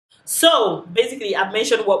So basically, I've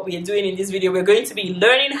mentioned what we are doing in this video. We're going to be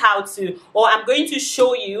learning how to, or I'm going to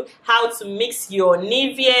show you how to mix your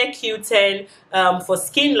Nivea Q10 for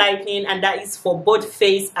skin lightening, and that is for both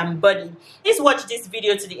face and body. Please watch this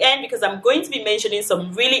video to the end because I'm going to be mentioning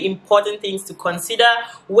some really important things to consider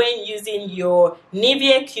when using your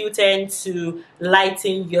Nivea Q10 to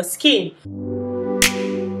lighten your skin.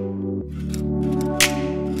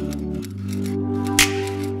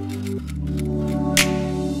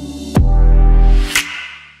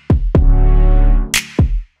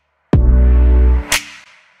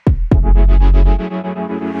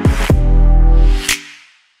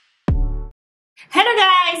 Hello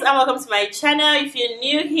guys, and welcome to my channel. If you're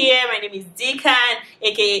new here, my name is Dikan,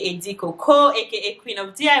 aka Dikoko, aka Queen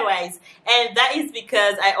of DIYs, and that is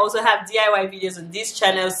because I also have DIY videos on this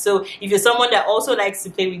channel. So if you're someone that also likes to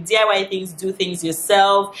play with DIY things, do things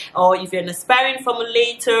yourself, or if you're an aspiring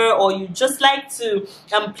formulator, or you just like to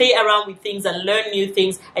play around with things and learn new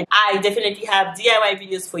things, I definitely have DIY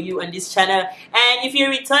videos for you on this channel. And if you're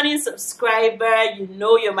a returning subscriber, you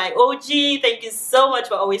know you're my OG. Thank you so much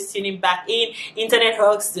for always tuning back in. Internet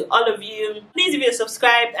hugs to all of you. Please, if you're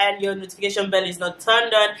subscribed and your notification bell is not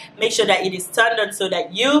turned on, make sure that it is turned on so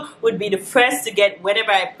that you would be the first to get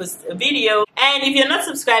whenever I post a video. And if you're not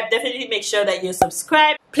subscribed, definitely make sure that you're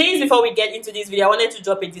subscribed. Please, before we get into this video, I wanted to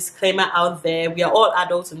drop a disclaimer out there. We are all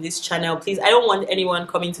adults on this channel. Please, I don't want anyone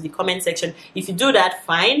coming to the comment section. If you do that,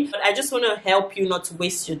 fine. But I just want to help you not to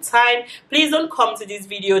waste your time. Please don't come to this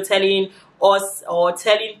video telling us or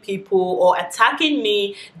telling people or attacking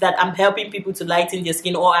me that I'm helping people to lighten their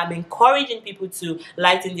skin, or I'm encouraging people to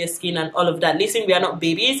lighten their skin and all of that. Listen, we are not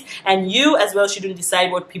babies, and you as well shouldn't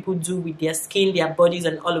decide what people do with their skin, their bodies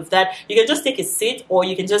and all of that. You can just take a seat, or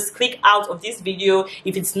you can just click out of this video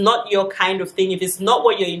if it's not your kind of thing. If it's not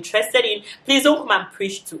what you're interested in, please don't come and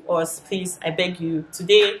preach to us. Please, I beg you.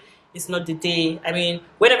 Today it's not the day. I mean,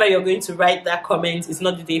 whenever you're going to write that comment, it's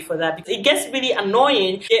not the day for that, because it gets really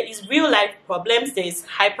annoying. There is real life problems. There is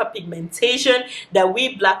hyperpigmentation that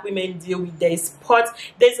we black women deal with. There is spots.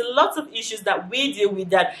 There's a lot of issues that we deal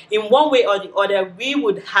with that in one way or the other we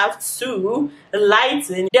would have to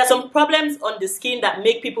lighten. There are some problems on the skin that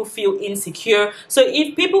make people feel insecure. So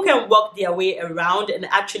if people can work their way around and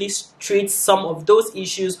actually treat some of those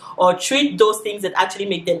issues, or treat those things that actually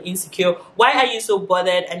make them insecure, why are you so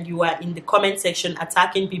bothered and you are in the comment section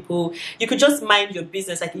attacking people? You could just mind your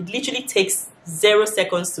business. Like, it literally takes 0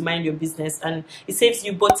 seconds to mind your business, and it saves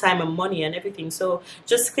you both time and money and everything. So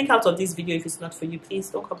just click out of this video if it's not for you. Please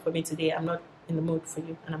don't come for me today. I'm not in the mood for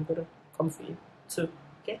you, and I'm gonna come for you too.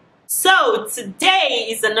 Okay? So today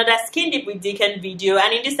is another Skin Deep with Dikan video,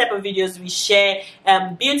 and in this type of videos we share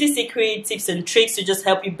beauty secret tips and tricks to just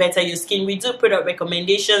help you better your skin. We do product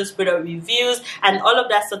recommendations, product reviews, and all of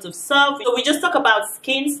that sort of stuff. So we just talk about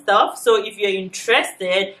skin stuff. So if you're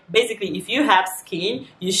interested, basically if you have skin,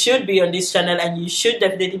 you should be on this channel, and you should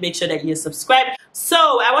definitely make sure that you're subscribed. So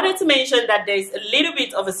I wanted to mention that there's a little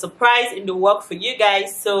bit of a surprise in the work for you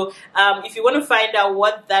guys. So if you want to find out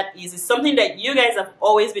what that is, it's something that you guys have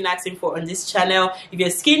always been asking for on this channel. If you're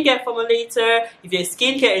a skincare formulator, if you're a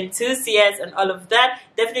skincare enthusiast and all of that,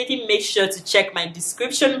 definitely make sure to check my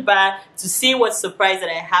description bar to see what surprise that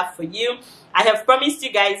I have for you. I have promised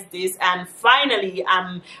you guys this, and finally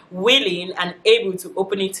I'm willing and able to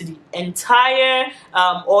open it to the entire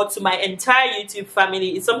or to my entire YouTube family.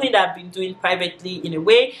 It's something that I've been doing privately in a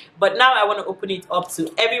way, but now I want to open it up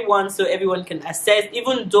to everyone so everyone can access,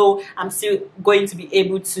 even though I'm still going to be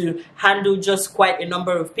able to handle just quite a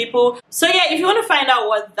number of people. So yeah, if you want to find out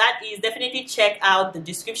what that is, definitely check out the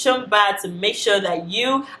description bar to make sure that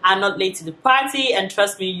you are not late to the party, and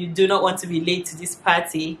trust me, you do not want to be late to this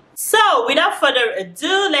party. So without further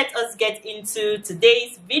ado, let us get into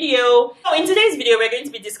today's video. So in today's video, we're going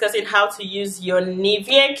to be discussing how to use your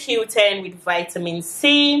Nivea Q10 with vitamin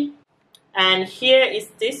C. And here is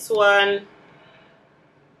this one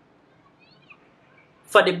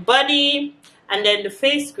for the body, and then the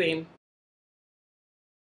face cream.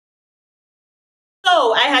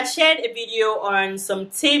 So I had shared a video on some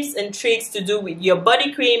tips and tricks to do with your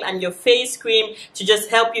body cream and your face cream to just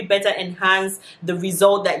help you better enhance the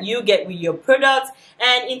result that you get with your product.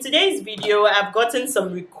 And in today's video, I've gotten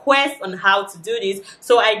some requests on how to do this.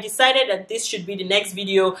 So I decided that this should be the next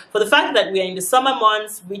video, for the fact that we are in the summer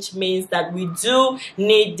months, which means that we do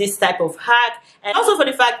need this type of hack. And also for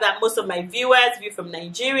the fact that most of my viewers view from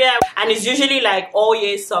Nigeria, and it's usually like all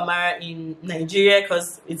year summer in Nigeria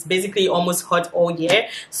because it's basically almost hot all year.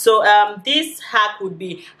 So this hack would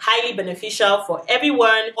be highly beneficial for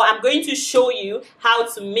everyone. I'm going to show you how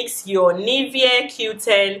to mix your Nivea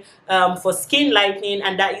Q10 for skin lightening,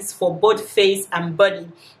 and that is for both face and body.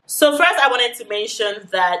 So first I wanted to mention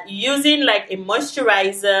that using like a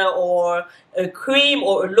moisturizer or a cream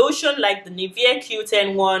or a lotion like the Nivea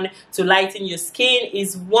Q10 one to lighten your skin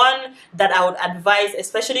is one that I would advise,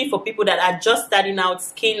 especially for people that are just starting out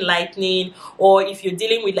skin lightening, or if you're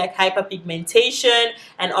dealing with like hyperpigmentation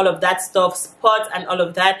and all of that stuff, spots and all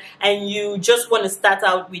of that, and you just want to start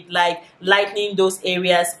out with like lightening those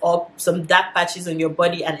areas up, some dark patches on your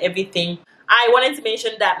body and everything. I wanted to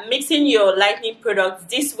mention that mixing your lightening products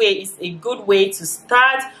this way is a good way to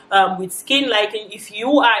start with skin lightening. If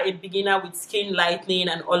you are a beginner with skin lightening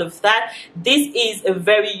and all of that, this is a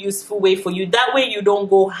very useful way for you. That way you don't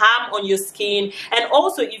go ham on your skin. And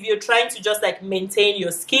also if you're trying to just like maintain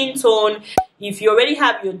your skin tone, if you already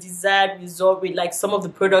have your desired result with like some of the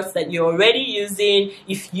products that you're already using,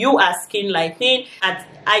 if you are skin lightening, and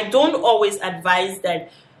I don't always advise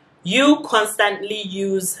that you constantly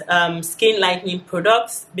use skin lightening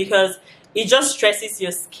products, because it just stresses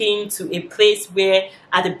your skin to a place where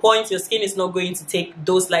at the point your skin is not going to take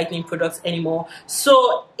those lightening products anymore.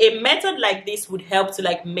 So a method like this would help to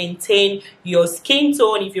like maintain your skin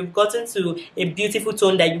tone. If you've gotten to a beautiful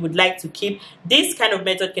tone that you would like to keep, this kind of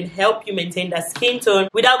method can help you maintain that skin tone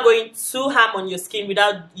without going too ham on your skin,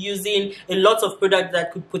 without using a lot of product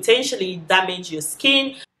that could potentially damage your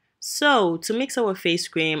skin. So to mix our face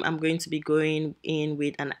cream, I'm going to be going in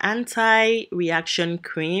with an anti-reaction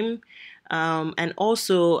cream, and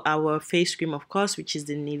also our face cream, of course, which is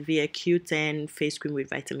the Nivea Q10 face cream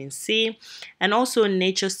with vitamin C, and also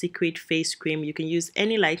Nature's Secret face cream. You can use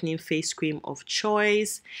any lightening face cream of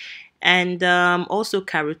choice, and also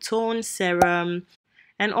Carotone serum,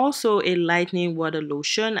 and also a lightening water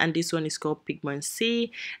lotion, and this one is called Pigment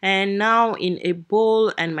C. And now in a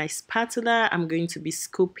bowl and my spatula, I'm going to be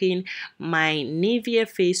scooping my Nivea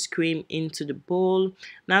face cream into the bowl.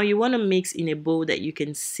 Now you want to mix in a bowl that you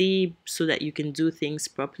can see so that you can do things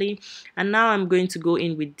properly. And now I'm going to go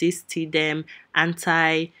in with this T-Dem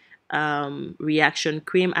anti reaction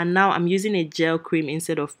cream, and now I'm using a gel cream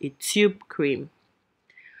instead of a tube cream.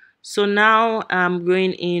 So now I'm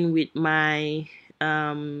going in with my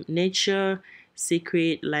Nature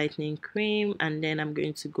Secret lightening cream, and then I'm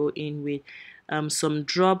going to go in with some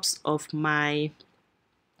drops of my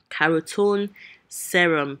Carotone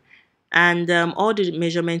serum, and all the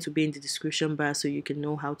measurements will be in the description bar so you can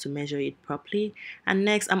know how to measure it properly. And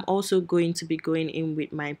next I'm also going to be going in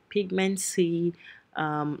with my Pigment C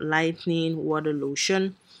lightening water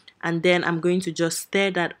lotion, and then I'm going to just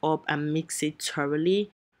stir that up and mix it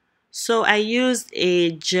thoroughly. So I used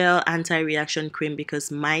a gel anti-reaction cream because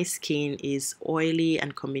my skin is oily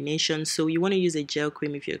and combination. So you want to use a gel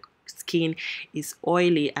cream if your skin is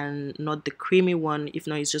oily and not the creamy one. If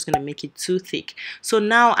not, it's just going to make it too thick. So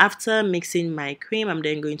now after mixing my cream, I'm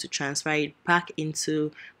then going to transfer it back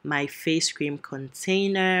into my face cream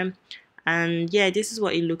container. And yeah, this is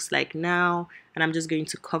what it looks like now, and I'm just going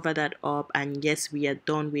to cover that up, and yes, we are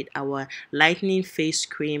done with our lightening face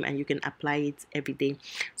cream, and you can apply it every day.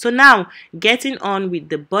 So now getting on with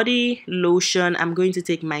the body lotion, I'm going to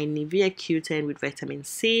take my Nivea Q10 with vitamin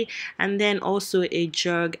C, and then also a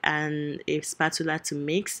jug and a spatula to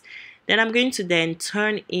mix. Then I'm going to then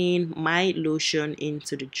turn in my lotion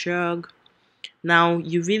into the jug. Now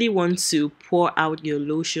you really want to pour out your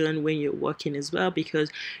lotion when you're working as well, because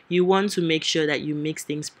you want to make sure that you mix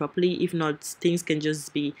things properly. If not, things can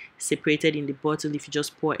just be separated in the bottle if you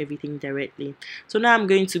just pour everything directly. So now I'm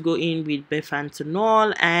going to go in with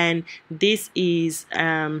bepanthenol, and this is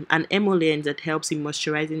an emollient that helps in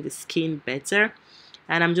moisturizing the skin better.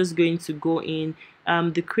 And I'm just going to go in,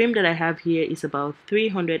 the cream that I have here is about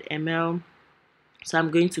 300 ml. So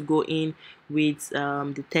I'm going to go in with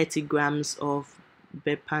the 30 grams of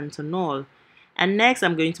bepanthenol. And next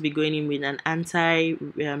I'm going to be going in with an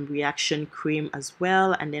anti-reaction cream as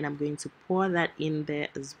well. And then I'm going to pour that in there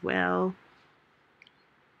as well.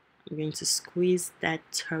 I'm going to squeeze that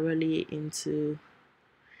thoroughly into,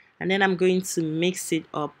 and then I'm going to mix it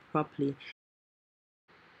up properly.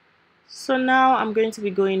 So now I'm going to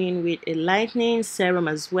be going in with a lightening serum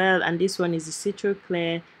as well, and this one is the Citro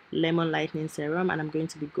Clear Lemon Lightening Serum, and I'm going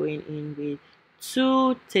to be going in with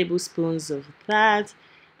 2 tablespoons of that.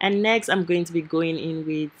 And next I'm going to be going in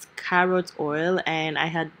with carrot oil, and I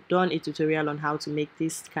had done a tutorial on how to make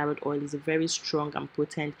this carrot oil. It's a very strong and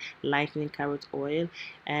potent lightening carrot oil,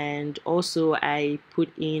 and also I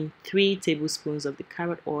put in 3 tablespoons of the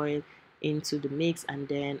carrot oil into the mix, and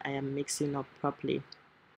then I am mixing up properly.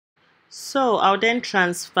 So I'll then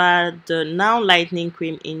transfer the now lightening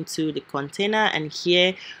cream into the container, and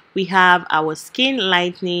here we have our skin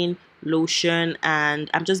lightening lotion,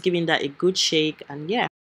 and I'm just giving that a good shake, and yeah.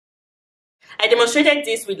 I demonstrated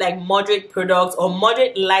this with like moderate products or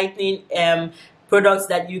moderate lightening products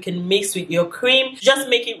that you can mix with your cream, just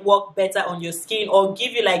make it work better on your skin or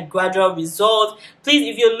give you like gradual results. Please,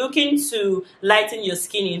 if you're looking to lighten your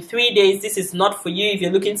skin in 3 days, this is not for you. If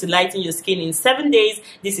you're looking to lighten your skin in 7 days,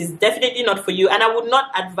 this is definitely not for you. And I would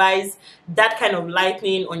not advise that kind of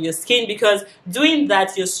lightening on your skin, because doing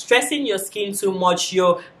that, you're stressing your skin too much.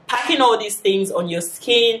 You're packing all these things on your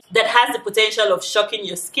skin that has the potential of shocking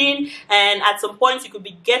your skin, and at some point you could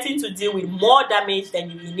be getting to deal with more damage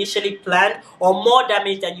than you initially planned, or more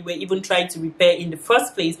damage than you were even trying to repair in the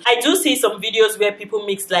first place. I do see some videos where people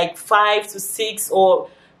mix like 5 to 6 or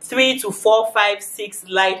 3 to 4, 5, 6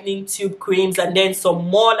 lightening tube creams, and then some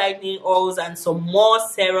more lightening oils and some more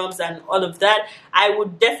serums and all of that. I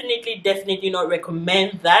would definitely not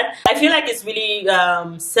recommend that. I feel like it's really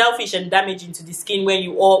selfish and damaging to the skin when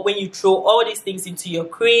you throw all these things into your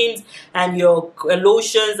creams and your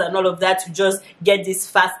lotions and all of that to just get this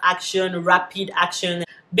fast action, rapid action.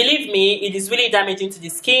 Believe me, it is really damaging to the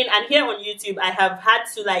skin. And here on YouTube, I have had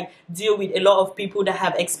to like deal with a lot of people that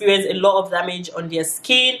have experienced a lot of damage on their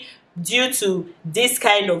skin due to this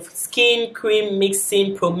kind of skin cream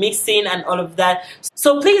mixing, pro-mixing and all of that.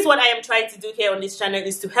 So please, what I am trying to do here on this channel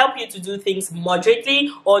is to help you to do things moderately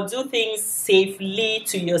or do things safely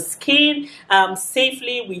to your skin,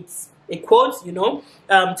 safely with a quote, you know,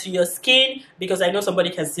 to your skin, because I know somebody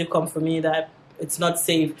can still come for me that it's not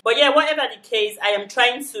safe. But yeah, whatever the case, I am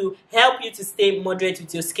trying to help you to stay moderate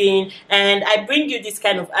with your skin, and I bring you this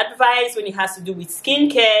kind of advice when it has to do with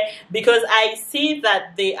skincare, because I see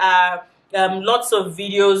that there are lots of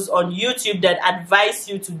videos on YouTube that advise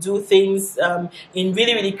you to do things in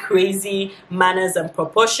really crazy manners and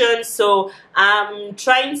proportions. So I'm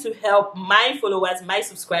trying to help my followers, my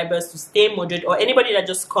subscribers, to stay moderate, or anybody that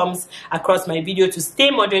just comes across my video to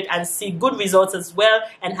stay moderate and see good results as well,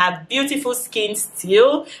 and have beautiful skin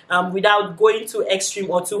still without going too extreme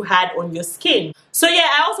or too hard on your skin. So yeah,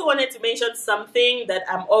 I also wanted to mention something that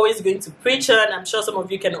I'm always going to preach on. I'm sure some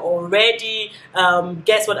of you can already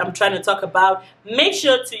guess what I'm trying to talk about. Make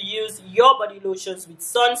sure to use your body lotions with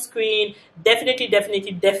sunscreen.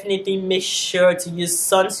 Definitely make sure to use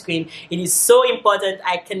sunscreen. It is so important.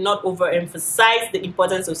 I cannot overemphasize the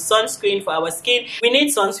importance of sunscreen for our skin. We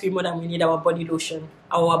need sunscreen more than we need our body lotion,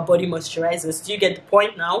 our body moisturizers. Do you get the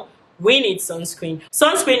point now? We need sunscreen.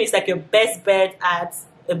 Sunscreen is like your best bet at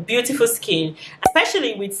a beautiful skin.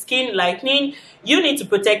 Especially with skin lightening, you need to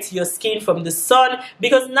protect your skin from the sun,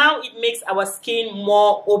 because now it makes our skin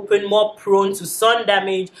more open, more prone to sun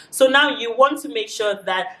damage. So now you want to make sure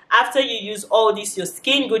that after you use all these, your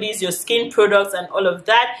skin goodies, your skin products and all of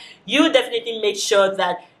that, you definitely make sure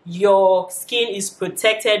that your skin is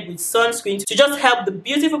protected with sunscreen to just help the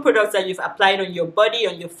beautiful products that you've applied on your body,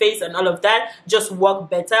 on your face and all of that just work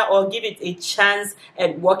better, or give it a chance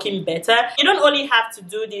at working better. You don't only have to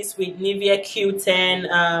do this with Nivea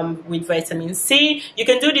Q10 with vitamin C. You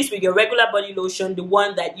can do this with your regular body lotion, the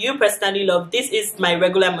one that you personally love. This is my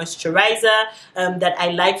regular moisturizer that I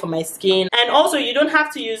like for my skin. And also, you don't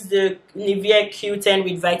have to use the Nivea Q10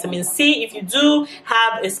 with vitamin C. If you do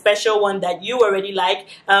have a special one that you already like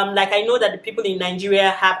I know that the people in Nigeria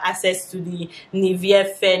have access to the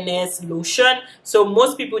Nivea Fairness lotion, so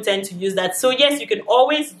most people tend to use that. So yes, you can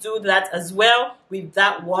always do that as well with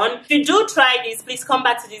that one. If you do try this, please come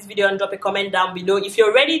back to this video and drop a comment down below if you're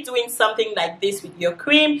already doing something like this with your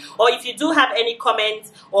cream, or if you do have any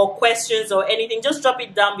comments or questions or anything, just drop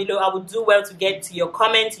it down below. I would do well to get to your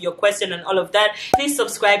comment, your question and all of that. Please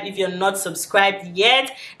subscribe if you're not subscribed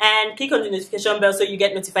yet, and click on the notification bell so you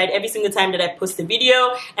get notified every single time that I post a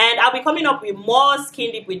video. And I'll be coming up with more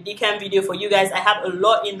Skin Deep with Dikan video for you guys. I have a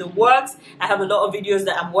lot in the works. I have a lot of videos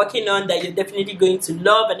that I'm working on that you're definitely going to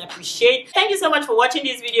love and appreciate. Thank you so much for watching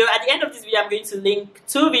this video. At the end of this video, I'm going to link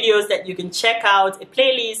 2 videos that you can check out, a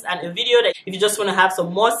playlist and a video that if you just want to have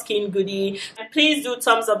some more skin goodie. And please do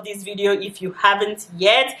thumbs up this video if you haven't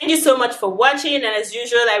yet. Thank you so much for watching, and as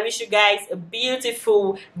usual, I wish you guys a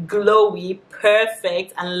beautiful, glowy,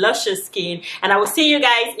 perfect and luscious skin, and I will see you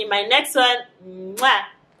guys in my next one.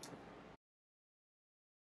 Mwah!